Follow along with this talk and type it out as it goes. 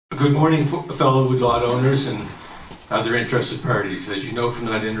Good morning, fellow woodlot owners and other interested parties. As you know from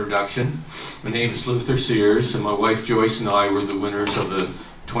that introduction, my name is Luther Sears, and my wife Joyce and I were the winners of the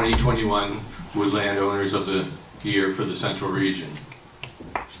 2021 Woodland Owners of the Year for the Central Region.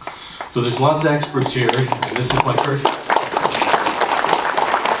 So there's lots of experts here, and this is my first.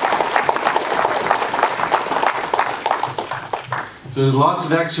 So there's lots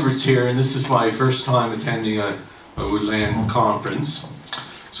of experts here, and this is my first time attending a Woodland conference.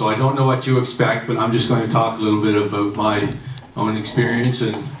 So I don't know what you expect, but I'm just going to talk a little bit about my own experience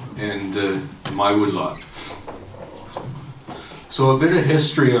and my woodlot. So a bit of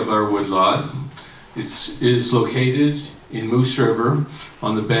history of our woodlot. It is located in Moose River,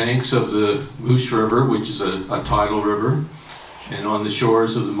 on the banks of the Moose River, which is a tidal river, and on the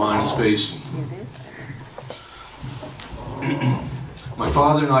shores of the Minas Basin. My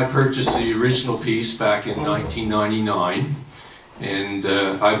father and I purchased the original piece back in 1999. And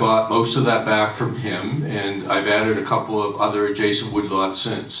I bought most of that back from him, and I've added a couple of other adjacent woodlots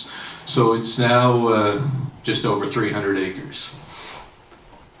since. So it's now just over 300 acres.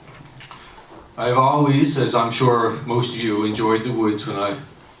 I've always, as I'm sure most of you, enjoyed the woods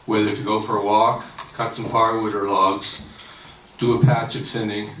whether to go for a walk, cut some firewood or logs, do a patch of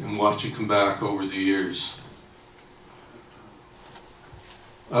thinning, and watch it come back over the years.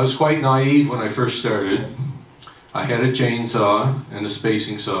 I was quite naive when I first started. I had a chainsaw and a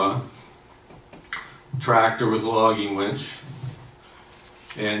spacing saw, tractor with a logging winch,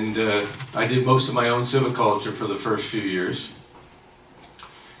 and I did most of my own silviculture for the first few years.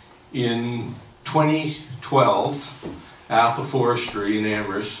 In 2012, Athol Forestry in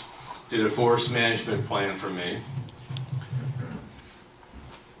Amherst did a forest management plan for me.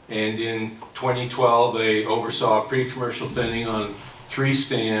 And in 2012, they oversaw pre-commercial thinning on 3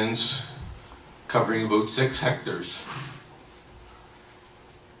 stands covering about 6 hectares.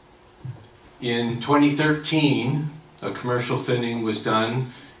 In 2013, a commercial thinning was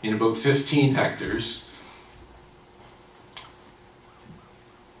done in about 15 hectares.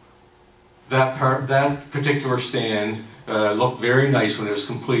 That particular stand looked very nice when it was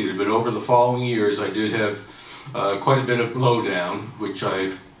completed, but over the following years I did have quite a bit of blowdown, which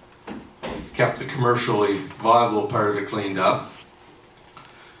I've kept the commercially viable part of it cleaned up.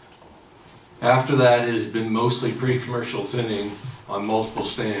 After that, it has been mostly pre-commercial thinning on multiple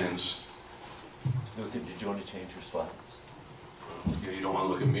stands. Did you want to change your slides? Yeah, you don't want to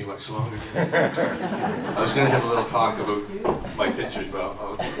look at me much longer. I was going to have a little talk about my pictures, but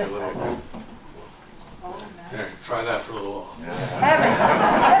I'll give you a little. There, try that for a little while.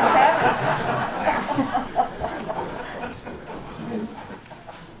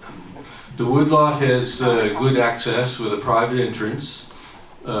 The woodlot has good access with a private entrance.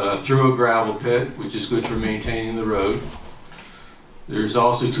 Through a gravel pit, which is good for maintaining the road. There's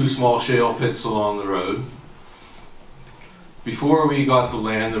also 2 small shale pits along the road. Before we got the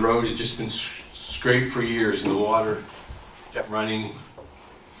land, the road had just been scraped for years, and the water kept running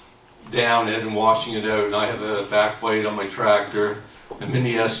down it and washing it out. And I have a back blade on my tractor, a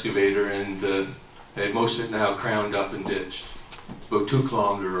mini excavator, and I have most of it now crowned up and ditched. It's about 2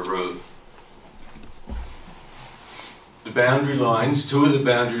 kilometer of road. The boundary lines, 2 of the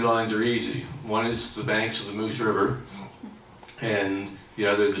boundary lines are easy. One is the banks of the Moose River, and the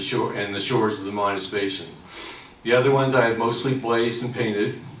other the shores of the Minas Basin. The other ones I have mostly blazed and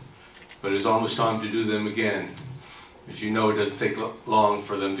painted, but it's almost time to do them again. As you know, it doesn't take long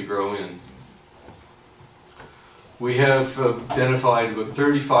for them to grow in. We have identified about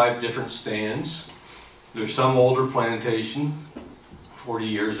 35 different stands. There's some older plantation, 40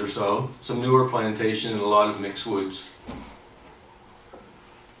 years or so, some newer plantation, and a lot of mixed woods.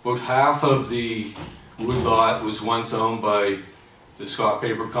 About half of the woodlot was once owned by the Scott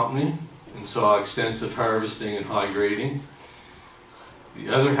Paper Company and saw extensive harvesting and high grading. The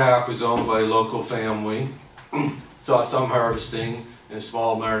other half was owned by a local family, saw some harvesting and a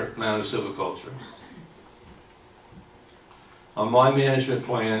small amount of silviculture. On my management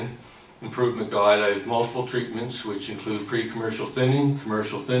plan improvement guide, I have multiple treatments which include pre-commercial thinning,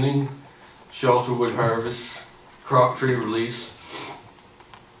 commercial thinning, shelter wood harvest, crop tree release,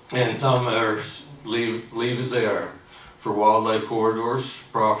 and some are leave as they are for wildlife corridors,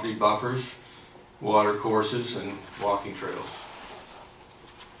 property buffers, water courses, and walking trails.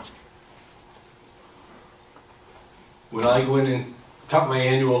 When I go in and cut my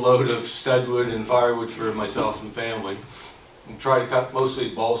annual load of studwood and firewood for myself and family, and try to cut mostly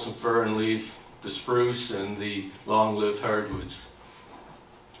balsam fir and leave the spruce and the long-lived hardwoods.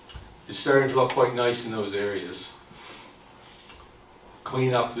 It's starting to look quite nice in those areas.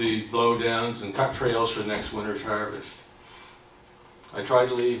 Clean up the blowdowns and cut trails for next winter's harvest. I try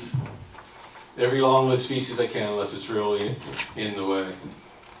to leave every long-lived species I can unless it's really in the way.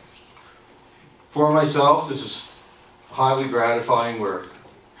 For myself, this is highly gratifying work.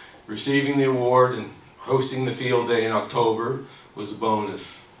 Receiving the award and hosting the field day in October was a bonus.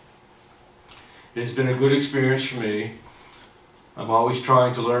 It's been a good experience for me. I'm always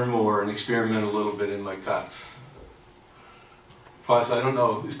trying to learn more and experiment a little bit in my cuts. Plus, I don't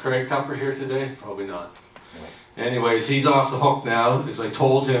know, is Craig Tupper here today? Probably not. Anyways, he's off the hook now, as I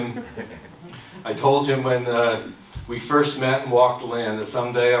told him when we first met and walked the land that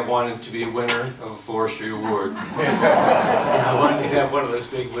someday I wanted to be a winner of a forestry award. I wanted to have one of those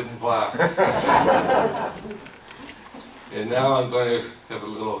big wooden plaques. And now I'm going to have a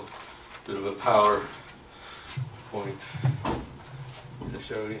little bit of a PowerPoint to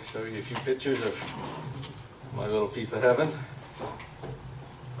show you a few pictures of my little piece of heaven.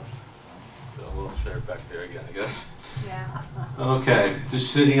 So we'll share it back there again, I guess. Yeah. Okay,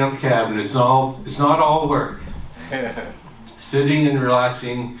 just sitting at the cabin. It's not all work. Sitting and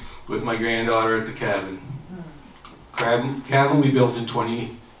relaxing with my granddaughter at the cabin. Cabin we built in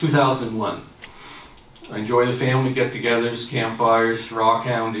 2001. I enjoy the family get-togethers, campfires, rock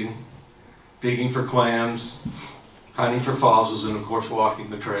hounding, digging for clams, hunting for fossils, and of course walking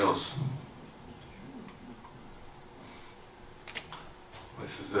the trails.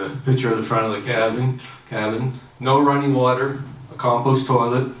 This is a picture of the front of the cabin. No running water, a compost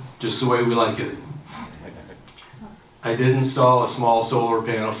toilet, just the way we like it. I did install a small solar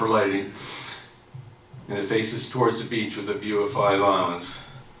panel for lighting, and it faces towards the beach with a view of 5 islands.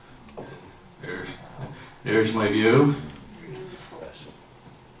 There's my view.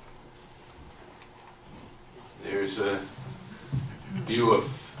 There's a view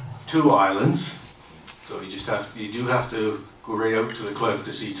of 2 islands, so you do have to go right out to the cliff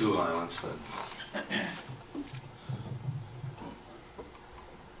to see 2 islands. But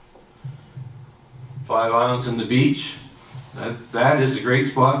 5 islands and the beach. That is a great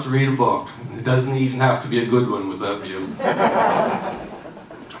spot to read a book. It doesn't even have to be a good one with that view.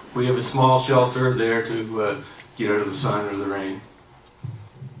 We have a small shelter there to get out of the sun or the rain.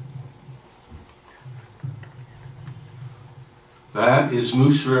 That is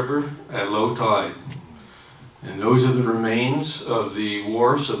Moose River at low tide. And those are the remains of the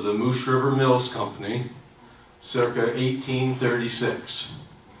wharfs of the Moose River Mills Company, circa 1836.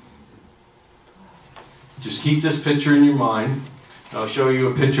 Just keep this picture in your mind. I'll show you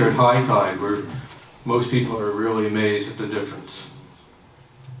a picture at high tide where most people are really amazed at the difference.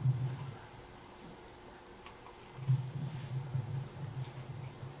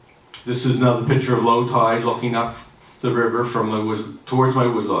 This is another picture of low tide looking up the river from towards my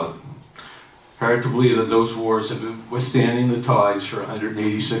woodlot. Hard to believe that those wharves have been withstanding the tides for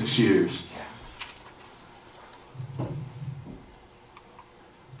 186 years.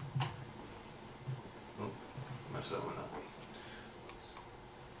 Mess that one up.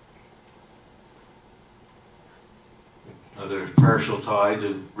 Another partial tide,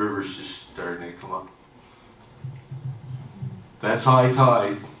 the river's just starting to come up. That's high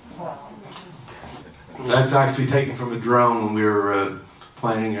tide. That's actually taken from a drone when we were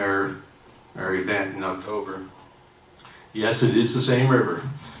planning our event in October. Yes, it is the same river,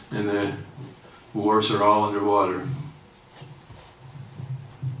 and the wharves are all underwater.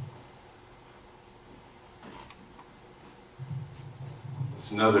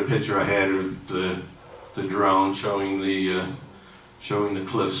 It's another picture I had of the drone showing the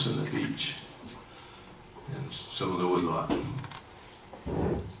cliffs and the beach and some of the woodlot.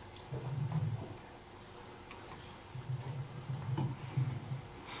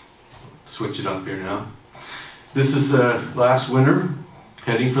 Switch it up here now. This is last winter,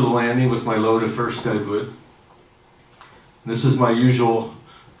 heading for the landing with my load of first deadwood. This is my usual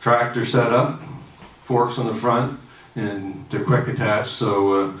tractor setup, forks on the front, and they're quick attached,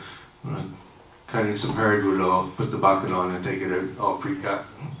 so when I'm cutting some hardwood, I'll put the bucket on and take it out all pre-cut.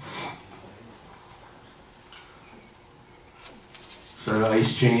 Set of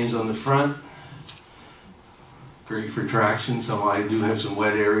ice chains on the front. Great for traction, so I do have some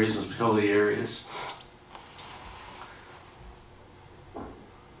wet areas and hilly areas.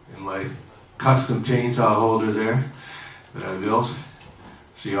 And my custom chainsaw holder there that I built,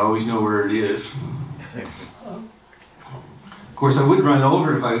 so you always know where it is. Of course, I would run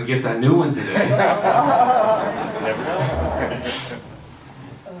over if I could get that new one today. Never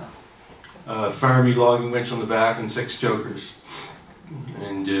know. Farmy logging winch on the back and 6 chokers.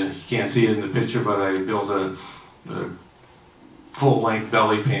 And you can't see it in the picture, but I built a full-length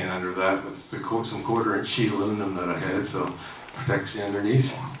belly pan under that with some 1/4-inch sheet aluminum that I had, so protects you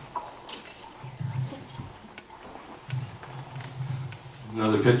underneath.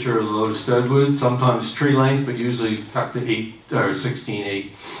 Another picture of the load of studwood, sometimes tree length, but usually cut to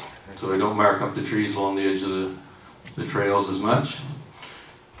 16/8, so I don't mark up the trees along the edge of the trails as much.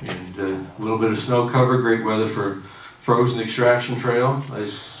 And a little bit of snow cover, great weather for frozen extraction trail.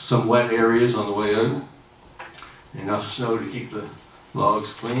 There's some wet areas on the way out. Enough snow to keep the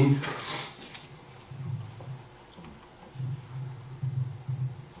logs clean.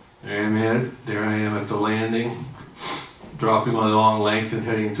 There I am at the landing, dropping my long length and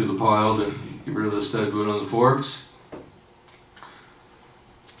heading to the pile to get rid of the studwood on the forks.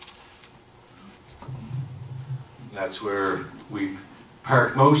 That's where we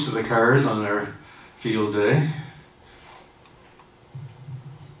park most of the cars on our field day.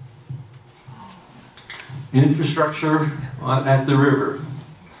 Infrastructure at the river.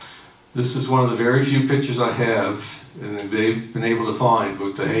 This is one of the very few pictures I have, and they've been able to find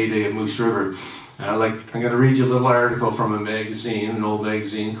with the heyday of Moose River. And I'm going to read you a little article from a magazine, an old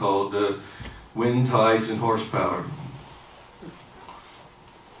magazine called Wind, Tides, and Horsepower.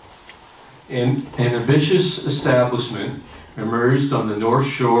 An ambitious establishment emerged on the north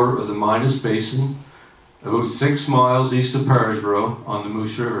shore of the Minas Basin, about 6 miles east of Parisboro on the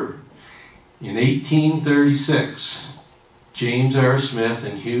Moose River. In 1836, James R. Smith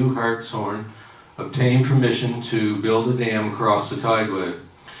and Hugh Hartshorn obtained permission to build a dam across the tideway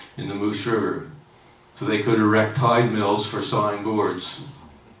in the Moose River so they could erect tide mills for sawing boards.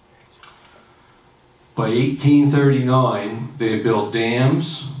 By 1839, they had built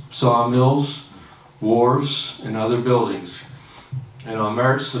dams, sawmills, wharves, and other buildings. And on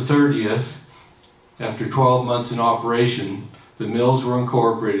March the 30th, after 12 months in operation, the mills were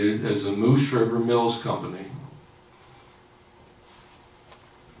incorporated as the Moose River Mills Company.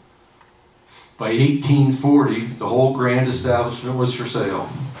 By 1840, the whole grand establishment was for sale,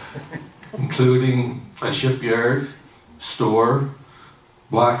 including a shipyard, store,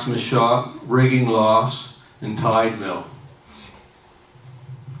 blacksmith shop, rigging lofts, and tide mill.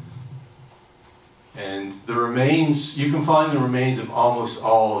 And the remains, you can find the remains of almost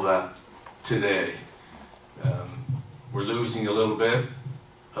all of that today. We're losing a little bit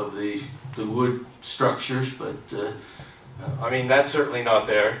of the wood structures, but I mean, that's certainly not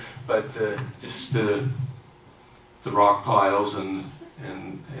there, but just the rock piles and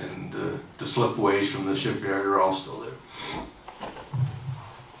the slipways from the shipyard are all still there.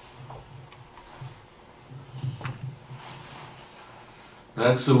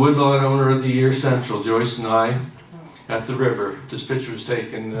 That's the Woodlot Owner of the Year Central, Joyce and I, at the river. This picture was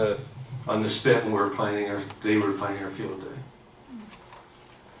taken on the spit when they were planning our field day.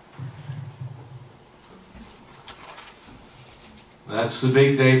 That's the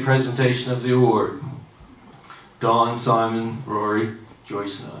big day presentation of the award. Don, Simon, Rory,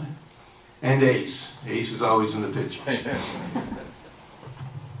 Joyce and I. And Ace. Ace is always in the pictures.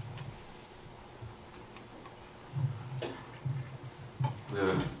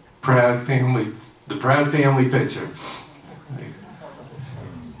 The proud family picture.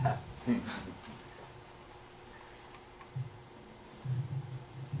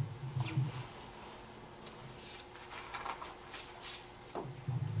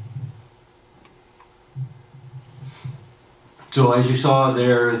 So as you saw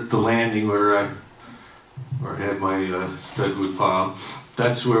there at the landing where I had my studwood pile,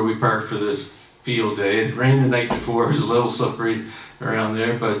 that's where we parked for this field day. It rained the night before, it was a little slippery around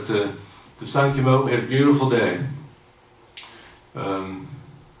there, but the sun came out, we had a beautiful day. And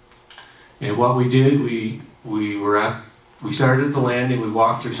what we did, we started at the landing, we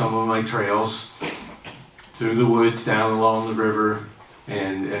walked through some of my trails, through the woods, down along the river,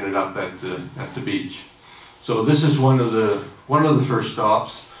 and ended up at the beach. So this is one of the first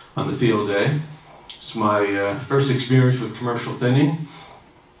stops on the field day. It's my first experience with commercial thinning.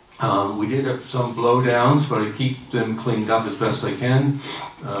 We did have some blowdowns, but I keep them cleaned up as best I can.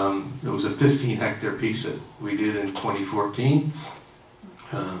 It was a 15-hectare piece that we did in 2014.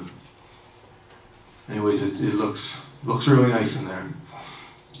 Anyways, it looks really nice in there.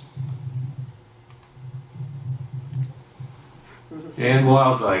 And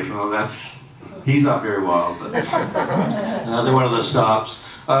wildlife. Well, he's not very wild, but another one of the stops.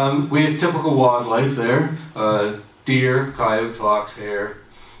 We have typical wildlife there: deer, coyote, fox, hare.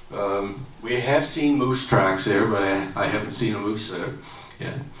 We have seen moose tracks there, but I haven't seen a moose there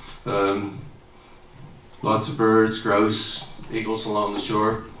yet. Lots of birds, grouse, eagles along the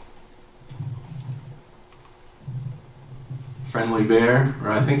shore. Friendly bear,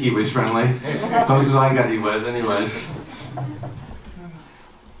 or I think he was friendly. Close as I got he was, anyways.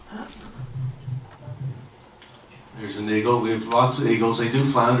 There's an eagle. We have lots of eagles. They do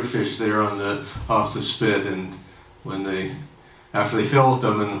flounder fish there off the spit, and when they after they fill with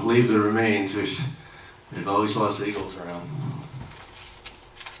them and leave the remains, there's always lots of eagles around.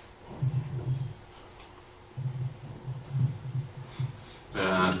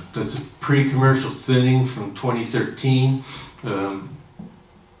 That's a pre-commercial thinning from 2013.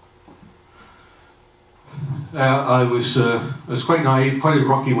 I was quite naive, quite a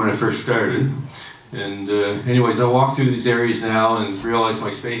rookie when I first started. And anyways, I walk through these areas now and realize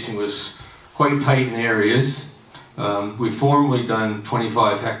my spacing was quite tight in areas. We've formally done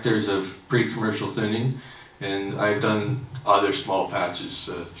 25 hectares of pre-commercial thinning, and I've done other small patches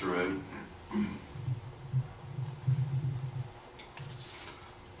throughout.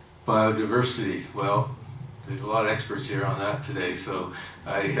 Biodiversity, well, there's a lot of experts here on that today, so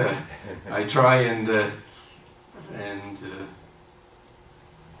I try and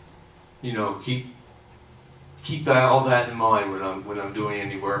you know, keep all that in mind when I'm doing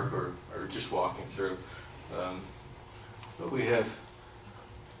any work or just walking through. But we have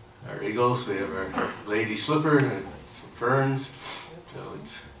our eagles, we have our lady slipper, and some ferns. So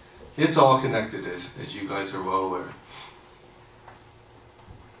it's all connected, as you guys are well aware.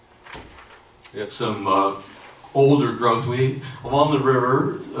 We have some older growth. Along the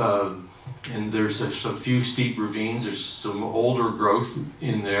river, and there's some few steep ravines. There's some older growth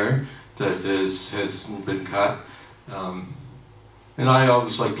in there that has been cut. And I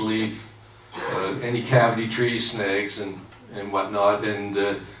always like to leave any cavity trees, snags, and whatnot.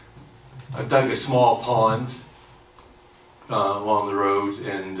 And I dug a small pond along the road,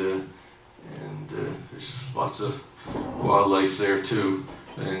 and there's lots of wildlife there too.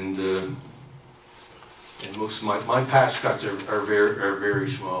 And most of my patch cuts are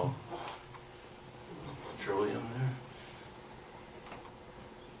very small. Trillium there.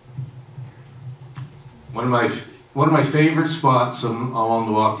 One of my favorite spots along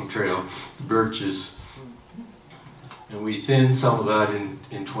the walking trail, the birches, and we thinned some of that in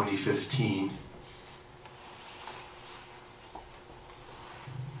 2015.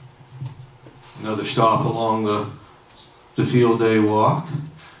 Another stop along the field day walk.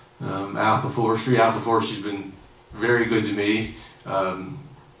 Athol Forestry. Athol Forestry's been very good to me on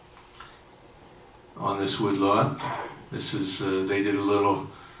this woodlot. This is they did a little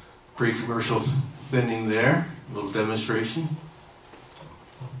pre-commercial thinning there, a little demonstration.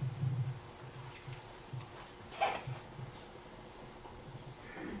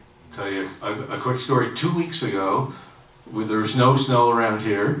 Tell you a quick story. 2 weeks ago, there was no snow around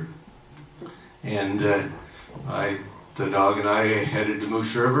here, and the dog and I headed to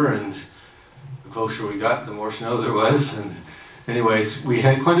Moose River, and the closer we got, the more snow there was. And anyways, we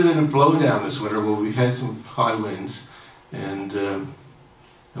had quite a bit of blowdown this winter. Well, we've had some high winds, and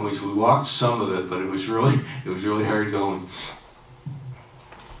we walked some of it, but it was really hard going.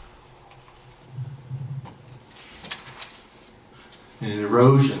 And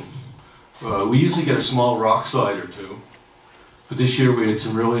erosion. We usually get a small rock slide or two, but this year we had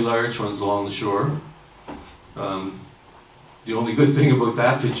some really large ones along the shore. The only good thing about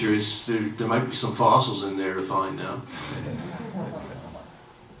that picture is there might be some fossils in there to find now.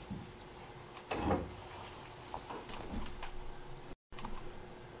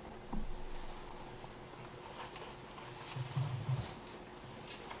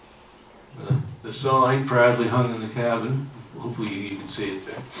 The sign proudly hung in the cabin. Hopefully you can see it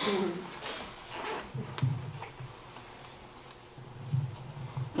there.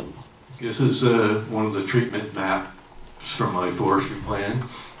 This is one of the treatment maps from my forestry plan.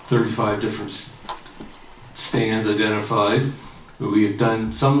 35 different stands identified. We have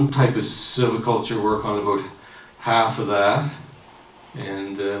done some type of silviculture work on about half of that,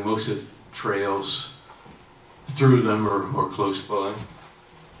 and most of the trails through them or close by.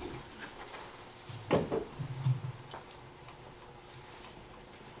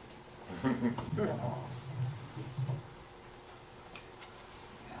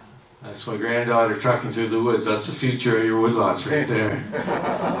 That's my granddaughter trucking through the woods. That's the future of your woodlots right there.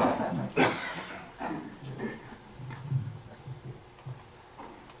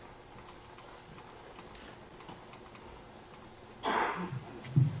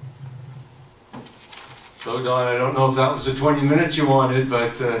 So Don, I don't know if that was the 20 minutes you wanted,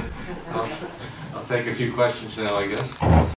 but I'll take a few questions now, I guess.